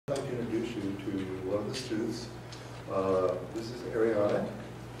the students. This is Ariana,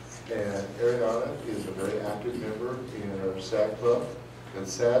 and Ariana is a very active member in our SADD Club. And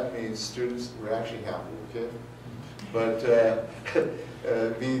SADD means Students, we're actually happy, okay? But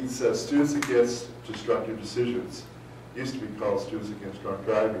it means Students Against Destructive Decisions. It used to be called Students Against Drunk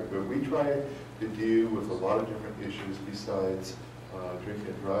Driving, but we try to deal with a lot of different issues besides drinking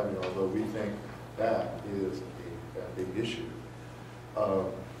and driving, although we think that is a big issue.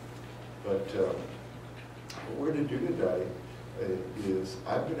 What we're going to do today is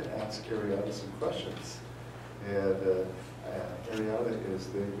I'm going to ask Ariana some questions. And Ariana is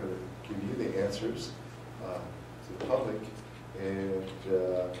then going to give you the answers to the public. And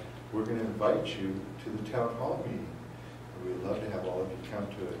we're going to invite you to the town hall meeting. And we'd love to have all of you come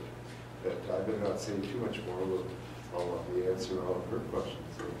to it. But I better not say too much more. I'll answer all of her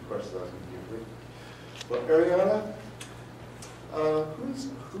questions, the questions I'm going to give her. Well, Ariana, who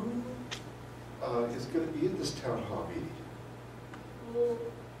is going to be at this town hall meeting? Well,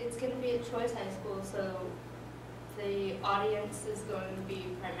 it's going to be at Choice High School, so the audience is going to be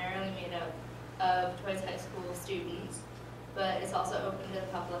primarily made up of Choice High School students, but it's also open to the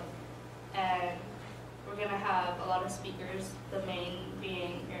public. And we're going to have a lot of speakers, the main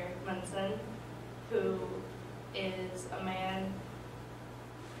being Eric Munson, who is a man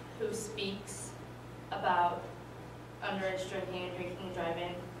who speaks about underage drinking and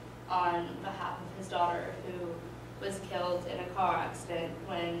driving on behalf of his daughter, who was killed in a car accident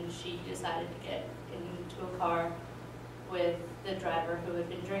when she decided to get into a car with the driver who had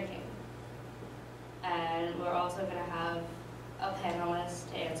been drinking. And we're also going to have a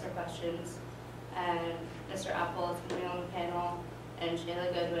panelist to answer questions, and Mr. Apple is going to be on the panel, and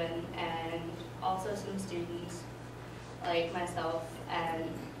Shayla Goodwin, and also some students like myself and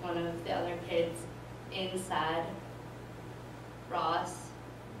one of the other kids in SADD, Ross.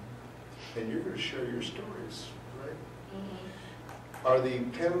 And you're going to share your stories, right? Mm-hmm. Are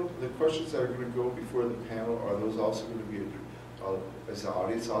the questions that are going to go before the panel, are those also going to be, is the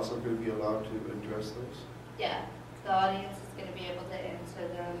audience also going to be allowed to address those? Yeah, the audience is going to be able to answer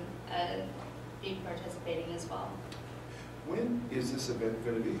them and be participating as well. When is this event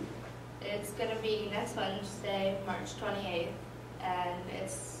going to be? It's going to be next Wednesday, March 28th, and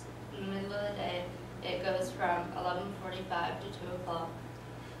it's in the middle of the day. It goes from 11:45 to 2 o'clock.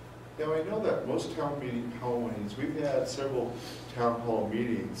 Now I know that most town hall meetings, we've had several town hall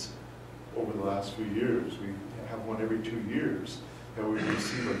meetings over the last few years. We have one every 2 years, and we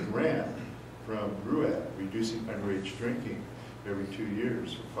receive a grant from RUAD, Reducing Underage Drinking, every 2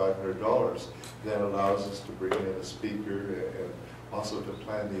 years for $500. That allows us to bring in a speaker and also to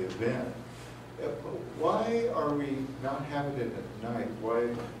plan the event. Why are we not having it at night? Why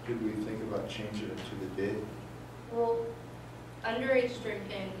did we think about changing it to the day? Well, underage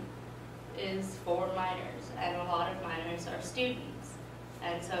drinking is for minors, and a lot of minors are students.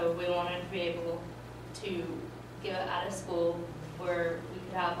 And so we wanted to be able to give it at a school where we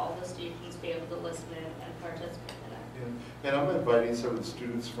could have all the students be able to listen in and participate in it. Yeah. And I'm inviting some of the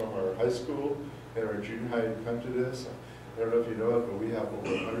students from our high school and our junior high to come to this. I don't know if you know it, but we have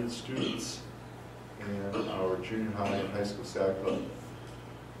over 100 students in our junior high and high school SADD Club.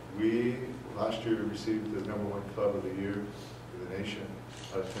 We, last year, received the #1 club of the year in the nation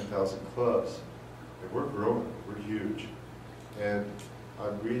out of 10,000 clubs. And we're growing, we're huge. And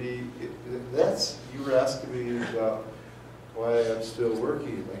I'm really, you were asking me about why I'm still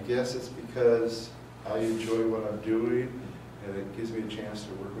working. I guess it's because I enjoy what I'm doing, and it gives me a chance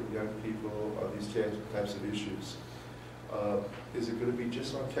to work with young people on these types of issues. Is it going to be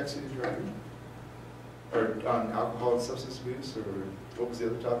just on texting and driving? Or on alcohol and substance abuse? Or what was the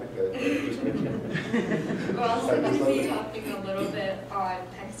other topic I just mentioned? We're also going to be talking a little bit on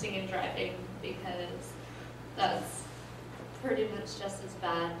texting and driving, because that's pretty much just as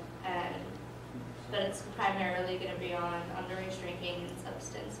bad, but it's primarily going to be on underage drinking and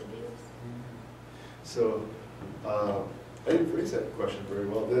substance abuse. So, I didn't phrase that question very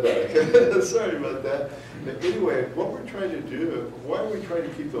well, did I? Sorry about that. But anyway, what we're trying to do, why are we trying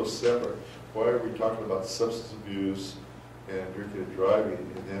to keep those separate? Why are we talking about substance abuse and drinking and driving,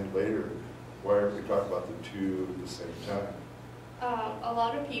 and then later, why are we talking about the two at the same time? A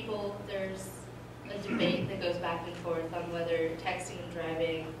lot of people, there's a debate that goes back and forth on whether texting and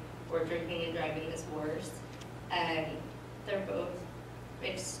driving or drinking and driving is worse, and they're both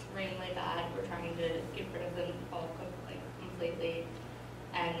extremely bad. We're trying to get rid of them all completely,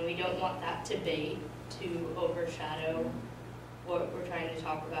 and we don't want that debate to overshadow what we're trying to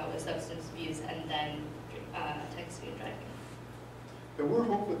talk about with substance abuse and then texting and driving. And we're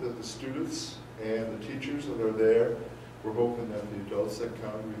hoping that the students and the teachers that are there, we're hoping that the adults that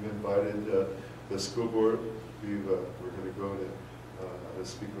come, we've invited The school board, we're going to go to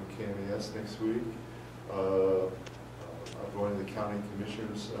speak with KMAS next week. I'm going to the county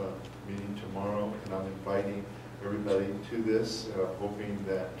commissioners meeting tomorrow, and I'm inviting everybody to this, hoping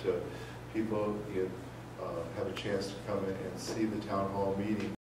that people have a chance to come in and see the town hall meeting.